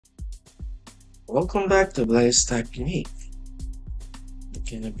Welcome back to Tetris Technique. I'm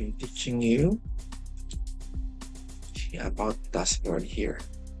gonna be teaching you about dashboard here.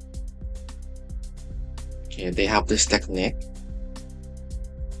 Okay, they have this technique.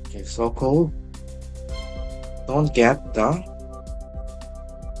 Okay, so called don't get the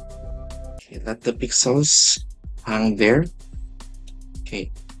let the pixels hang there. Okay,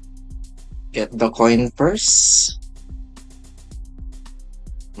 get the coin first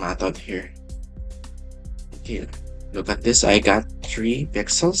method here. Okay, look at this. I got 3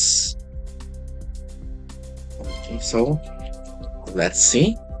 pixels. Okay, so let's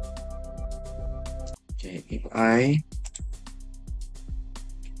see. Okay, if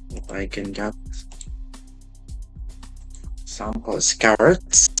I can get sample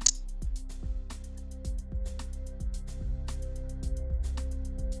carrots.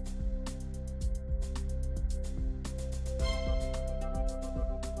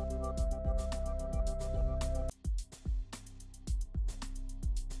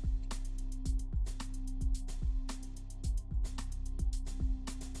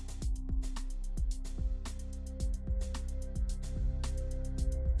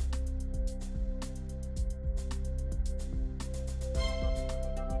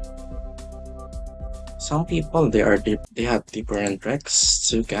 Some people they have different tricks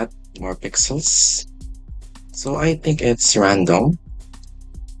to get more pixels. So I think it's random.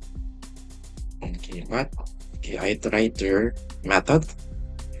 Okay, but okay, I tried their method.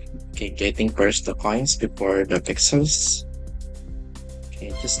 Okay, getting first the coins before the pixels.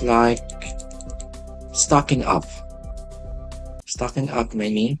 Okay, just like stacking up. Stacking up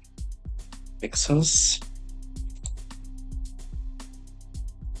many pixels.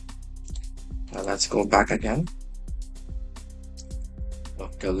 Now let's go back again.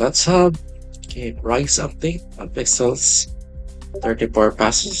 Okay, let's have price update on pixels 34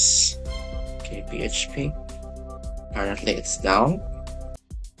 passes. Okay, PHP. Currently it's down.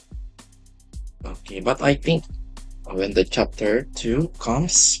 Okay, but I think when the chapter 2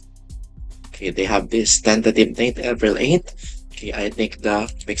 comes, okay, they have this tentative date April 8th. Okay, I think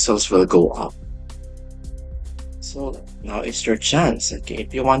the pixels will go up. So now it's your chance. Okay,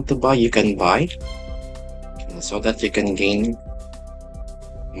 if you want to buy, you can buy. Okay, so that you can gain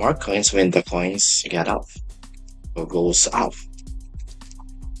more coins when the coins get up or goes up.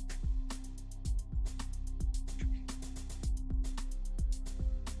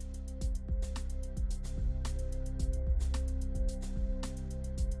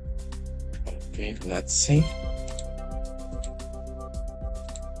 Okay, let's see.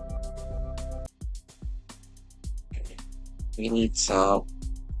 Okay. We need some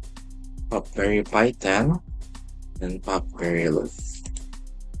Popberry Python and Popberry Loop.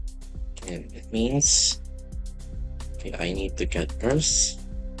 And it means okay, I need to get first.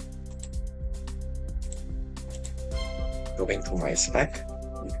 Going to my spec.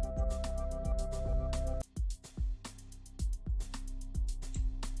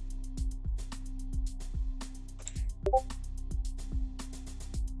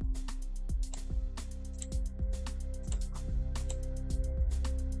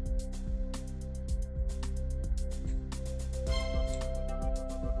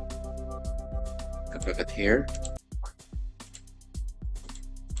 Look at here.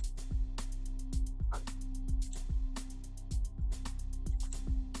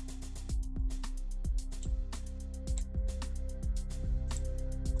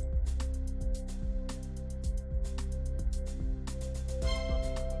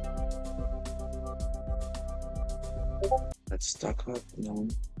 Let's talk about now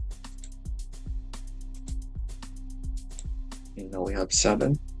we have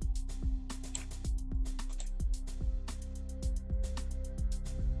 7.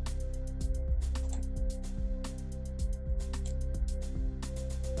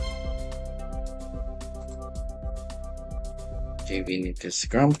 Okay, we need this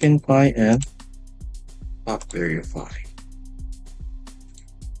Grumpkin Pie and Pop Verify.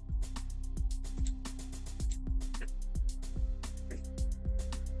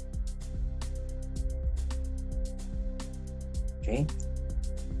 Okay.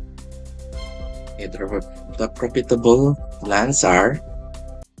 Okay, the profitable lands are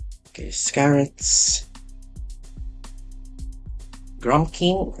Scarrets,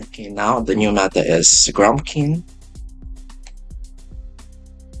 Grumpkin. Okay, now the new meta is Grumpkin.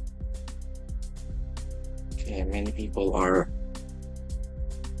 Okay, many people are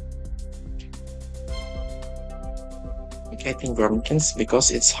getting Grumpkins because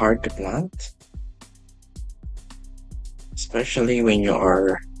it's hard to plant. Especially when you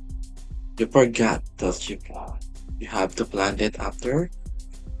forget that you have to plant it after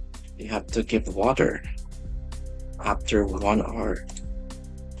You have to give water after 1 hour.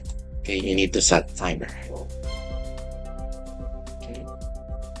 Okay, you need to set timer. Okay,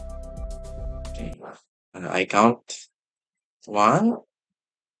 okay. I count one.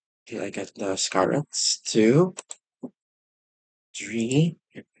 Okay, I get the carrots. Two, three.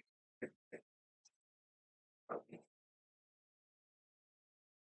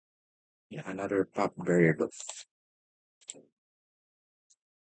 Yeah, another pop berry loaf.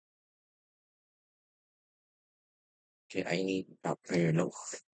 Okay, I need pop berry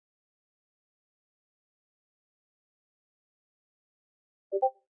loaf.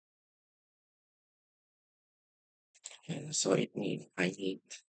 Okay, so I need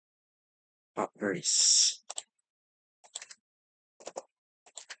pop berries.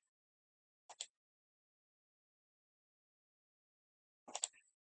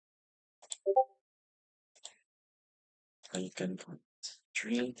 I can put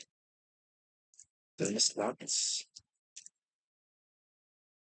three. These nuts.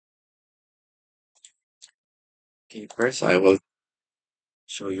 Okay, first I will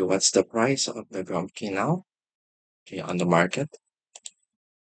show you what's the price of the grumpkin now. Okay, on the market.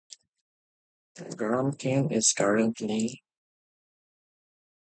 The grumpkin is currently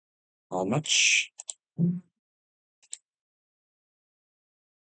how much?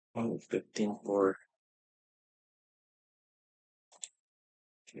 Oh, 15 for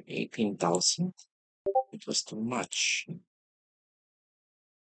 18,000. It was too much.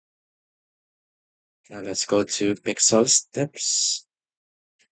 Now let's go to pixel steps.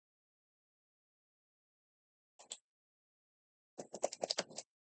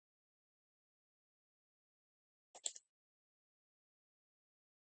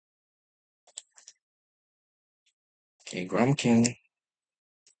 Okay, grumpkin.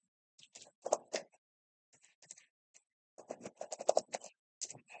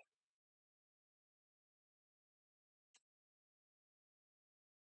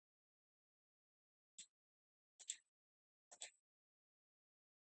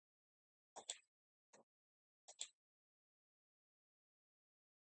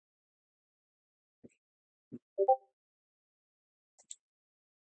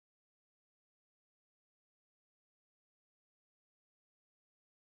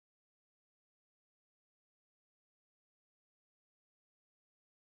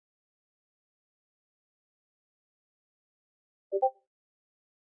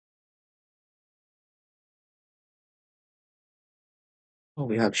 Oh,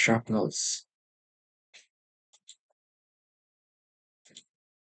 we have sharpnels.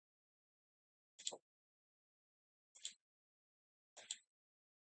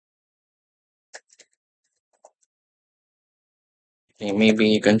 Okay, maybe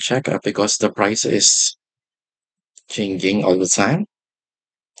you can check because the price is changing all the time.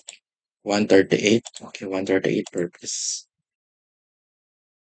 138. Okay, 138 per piece.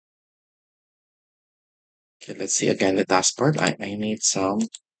 Okay, let's see again the dashboard. I need some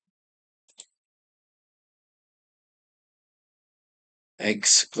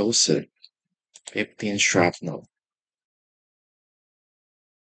explosive 15 shrapnel.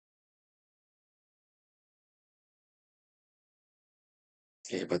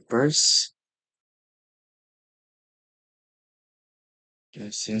 Okay, but first, okay,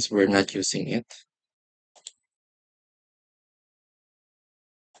 since we're not using it,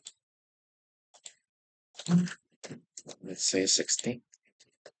 let's say 60.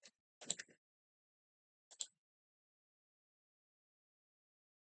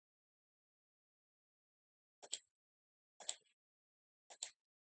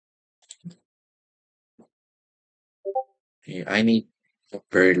 Okay, I need a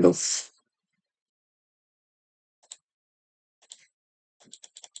very low.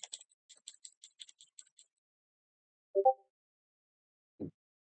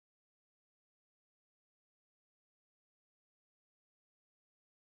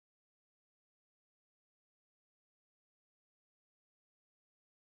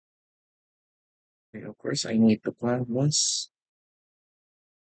 Okay, of course, I need to plant once.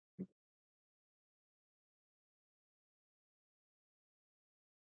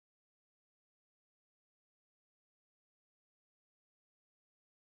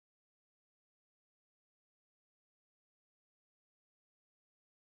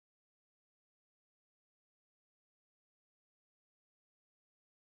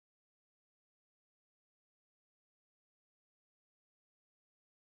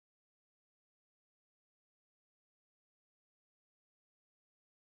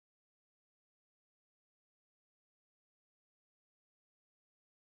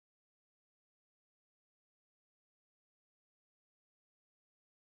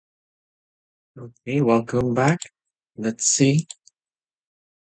 Okay, welcome back. Let's see.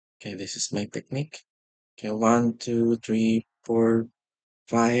 Okay, this is my technique. Okay, one, two, three, four,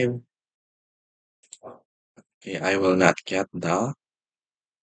 five. Okay, I will not get the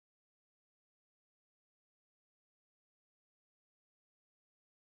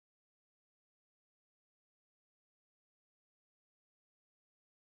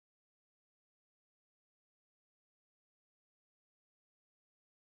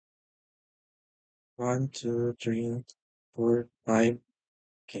one, two, three, four, five.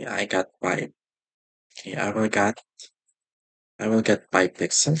 Okay, I got five. Okay, I will get five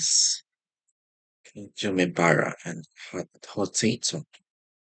pixels. Okay, Jumibara and hot potato.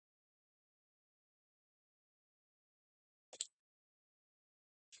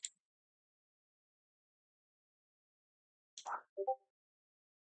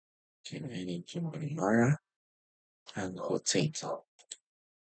 Okay, I need Jumibara and potato.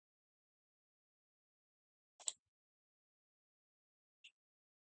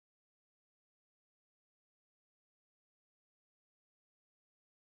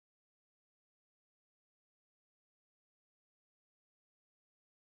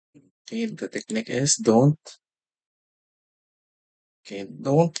 Okay, the technique is don't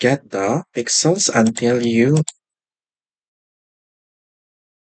get the pixels until you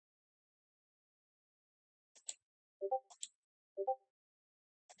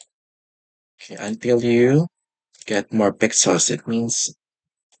until you get more pixels. It means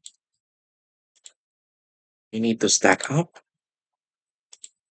you need to stack up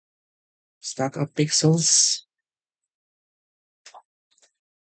pixels.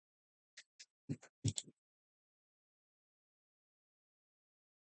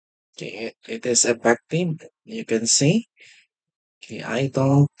 Okay, it is effective. You can see. Okay, I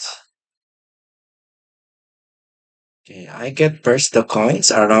don't. Okay, I get first the coins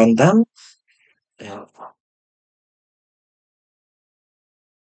around them and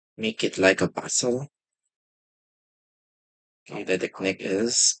make it like a puzzle. Okay, the technique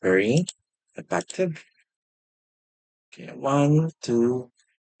is very effective. Okay, one, two,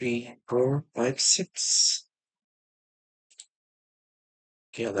 three, four, five, six.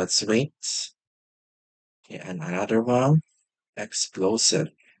 Okay, let's wait. Okay, and another one. Explosive.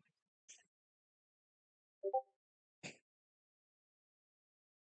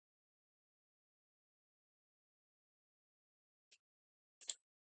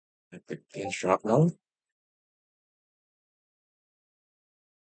 I pick the shrapnel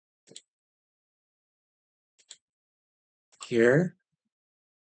here.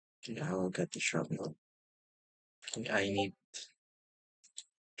 Okay, I will get the shrapnel. Okay, I need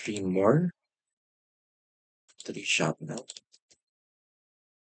three more to the shrapnel.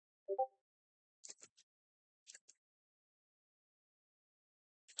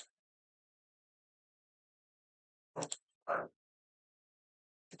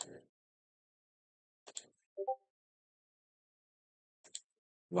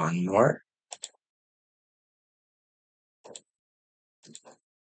 One more.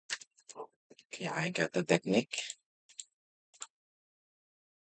 Okay, I got the technique.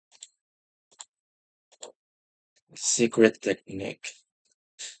 Secret technique.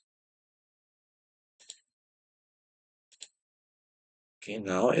 Okay,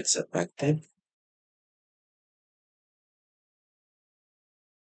 now it's effective.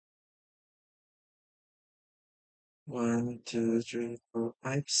 One, two, three, four,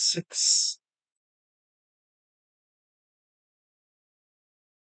 five, six.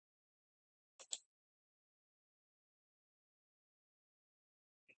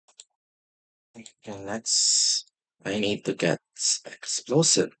 Okay, next I need to get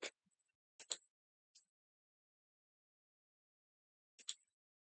explosive.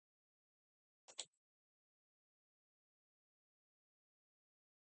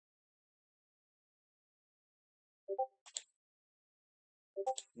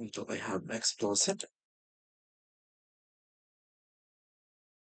 Do I have explosive?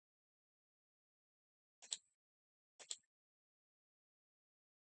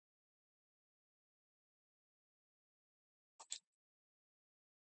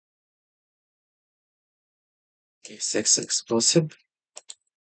 Okay, six explosive.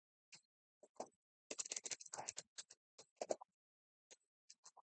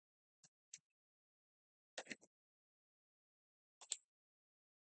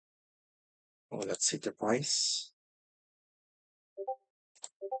 Oh, let's see the price.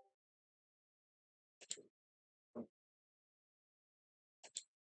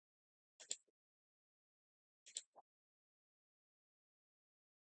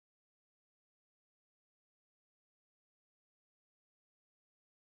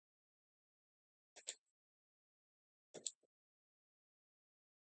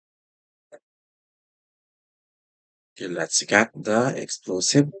 Okay, let's get the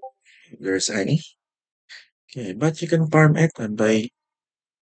explosive. If there's any. Okay, but you can farm it by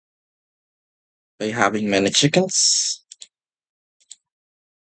having many chickens.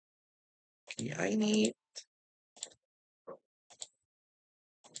 Okay, I need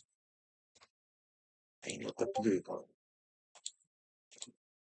the blue one.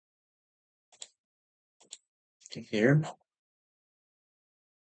 Okay, here.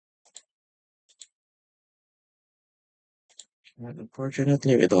 And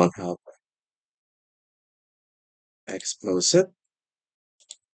unfortunately, we don't have explosive.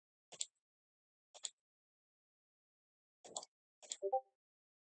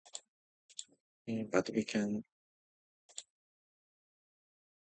 Okay, but we can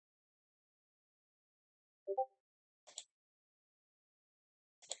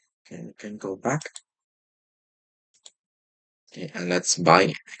go back. Okay, and let's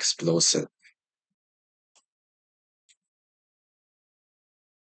buy explosive.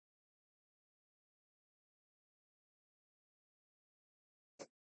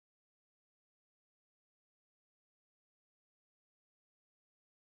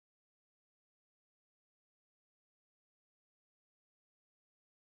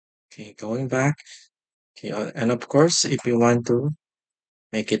 Okay, going back. Okay, and of course, if you want to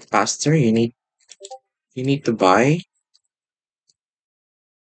make it faster, you need to buy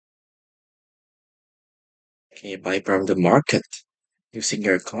from the market using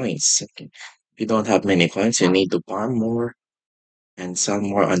your coins. Okay. If you don't have many coins, you need to farm more and sell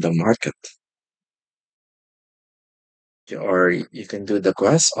more on the market. Okay, or you can do the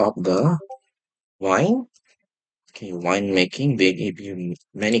quest of the wine. Okay, wine making, they give you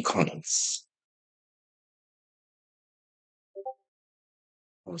many coins.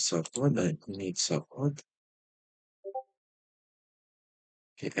 Also, food, I need some food.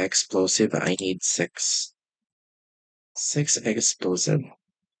 Okay, explosive, I need six. Six explosive.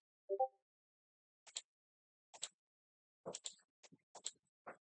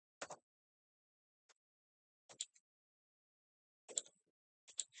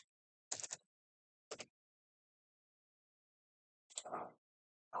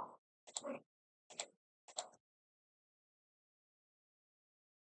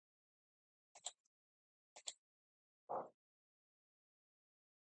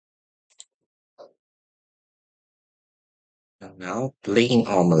 And now, plain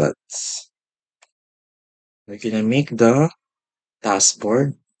omelets. We're gonna make the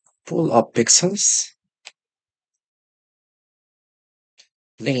dashboard full of pixels.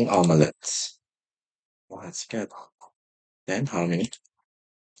 Plain omelets. Well, that's good. Then how many?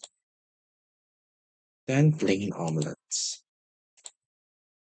 10 plain omelets.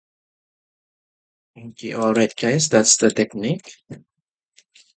 Okay, alright guys, that's the technique.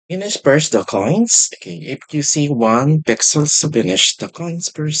 Finish first the coins. Okay, if you see one pixels, finish the coins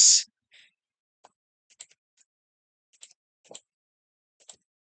first.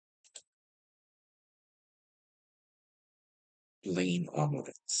 Plain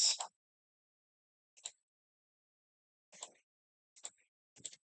omelets.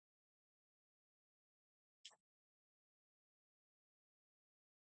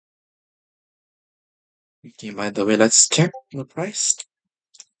 Okay, by the way, let's check the price.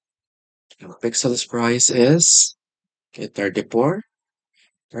 The pixels price is okay, 34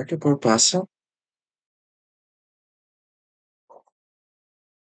 peso.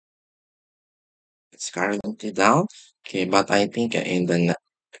 It's currently down. Okay, but I think in the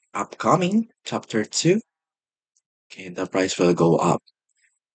upcoming chapter 2, okay, the price will go up,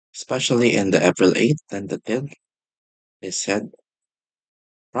 especially in the April 8th and the 10th. They said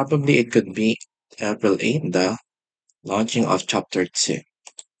probably it could be April 8th, the launching of chapter 2.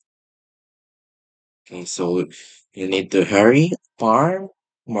 Okay, so you need to hurry, farm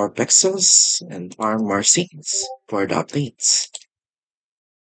more pixels, and farm more seeds for the updates.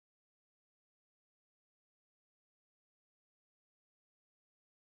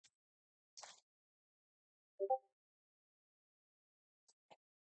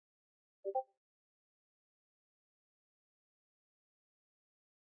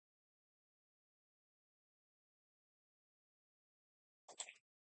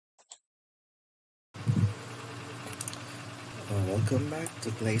 Welcome back to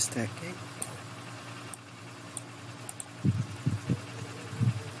Tetris Technique.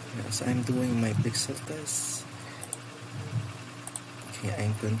 As I'm doing my pixel test, okay,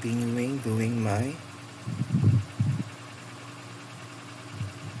 I'm continuing doing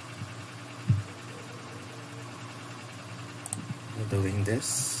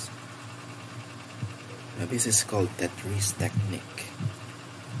this. This is called Tetris Technique.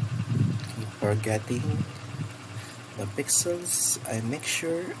 For getting the pixels, I make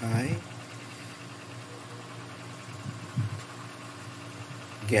sure I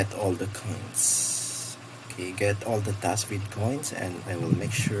get all the coins. Okay, get all the task with coins, and I will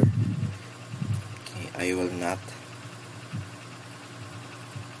make sure, okay, I will not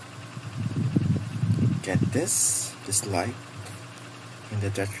get this like in the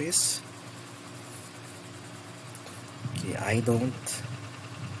Tetris. Okay, I don't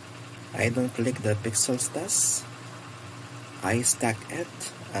click the pixels dust. I stack it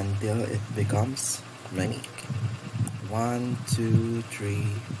until it becomes many. 1, 2, 3,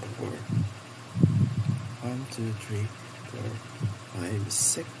 4. 1, 2, 3, 4, 5,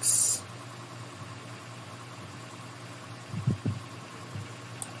 6.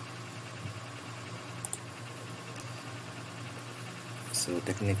 So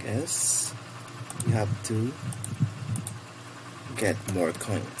technique is you have to get more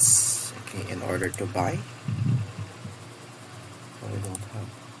coins, okay, in order to buy. So we don't have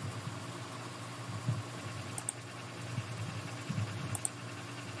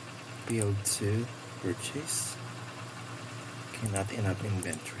build to purchase. Okay, not enough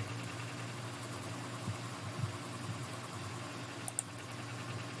inventory.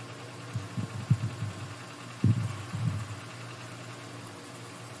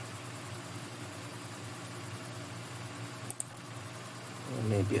 Or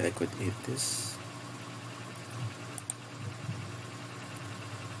maybe I could eat this.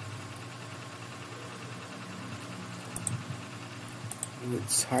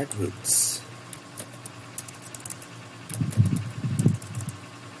 Woods, hardwoods.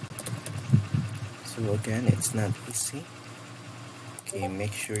 So again, it's not easy. Okay,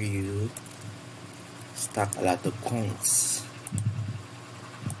 make sure you stack a lot of coins.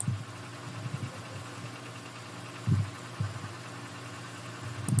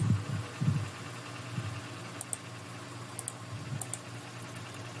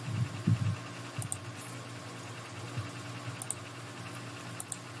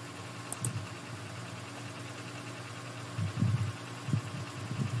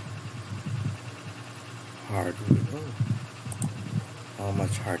 Hardwood. Oh, how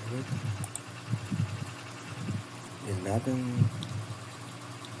much hardwood? 11.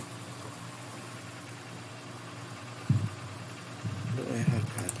 Do I have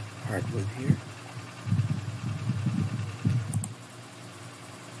hardwood here?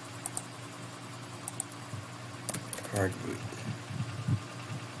 Hardwood.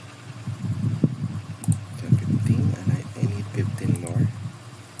 15, and I need 15 more.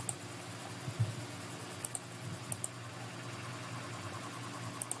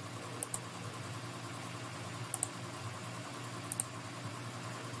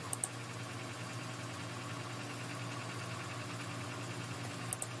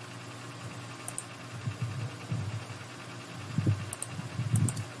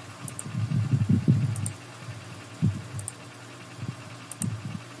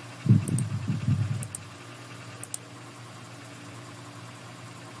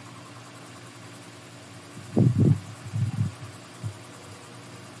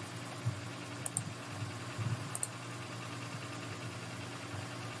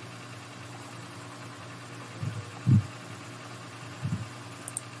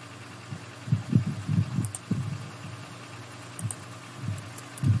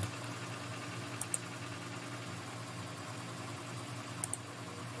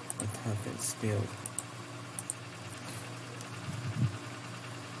 What happened still?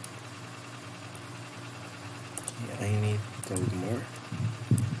 Okay, I need 12 more.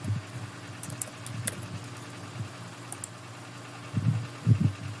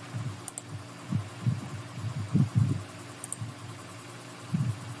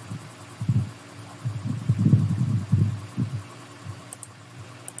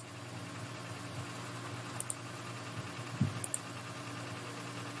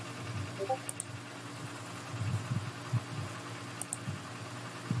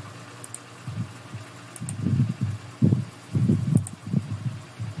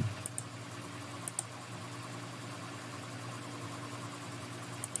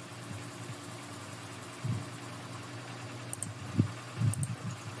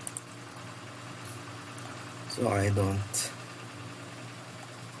 So I don't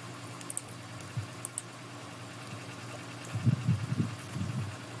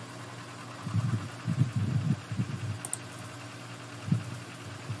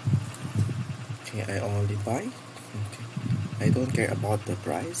okay, I only buy. Okay, I don't care about the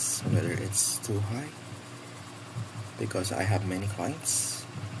price, whether it's too high, because I have many coins.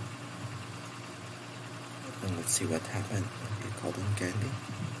 And let's see what happened. Okay, cotton candy.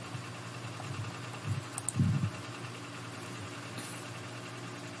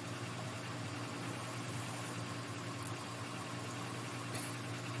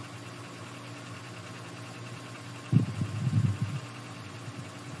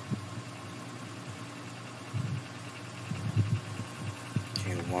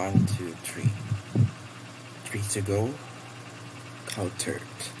 1, 2, 3. 3 to go. Countered.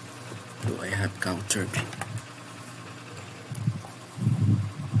 Do I have countered?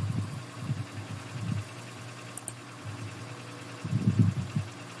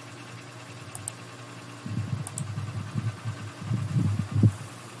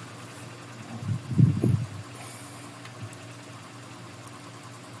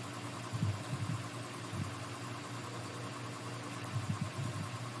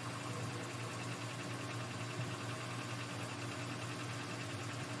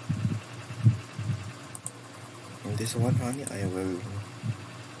 In this one, honey, I will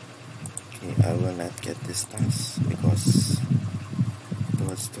not get this task because it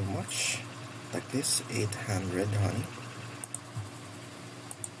was too much. Like this, 800, honey.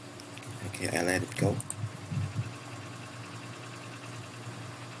 Okay, I let it go.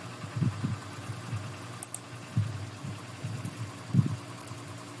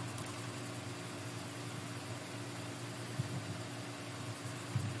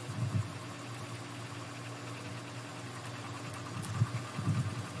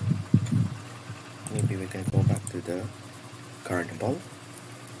 Maybe we can go back to the carnival.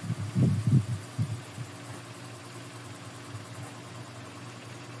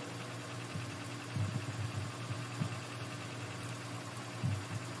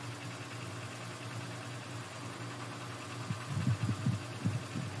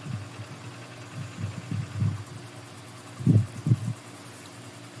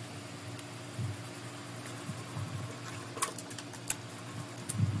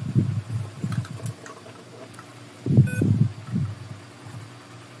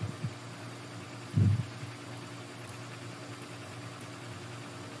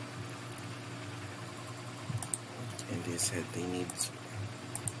 And they said they need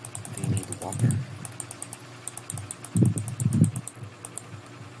water.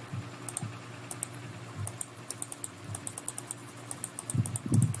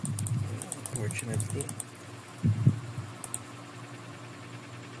 Unfortunately,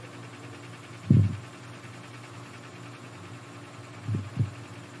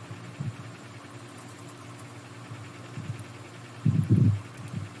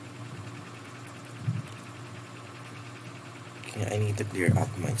 okay, I need to clear up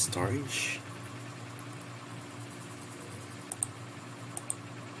my storage.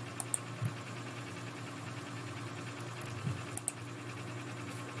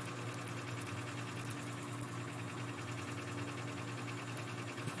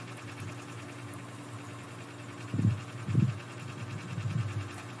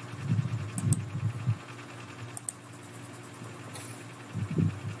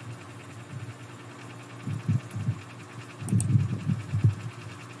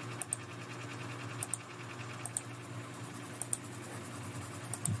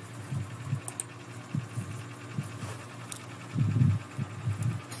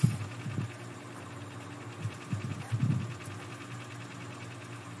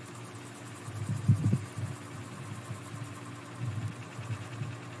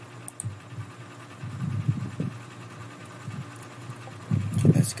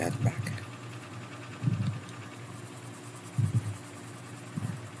 Let's get back.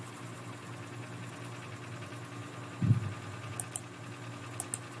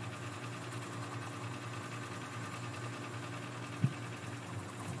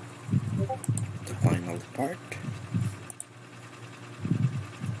 The final part.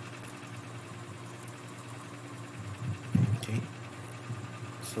 Okay.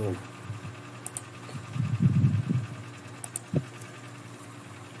 So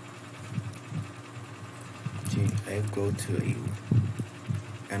I go to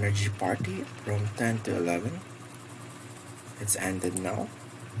a energy party from 10 to 11. It's ended now.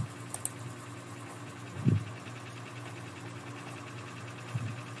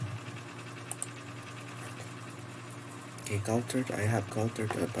 Okay, countered. I have countered,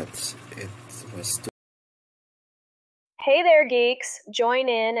 but it was too. Hey there, geeks! Join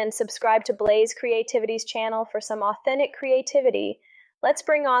in and subscribe to Blaze Creativity's channel for some authentic creativity. Let's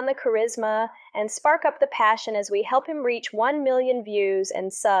bring on the charisma and spark up the passion as we help him reach 1 million views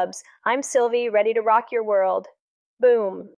and subs. I'm Sylvie, ready to rock your world. Boom.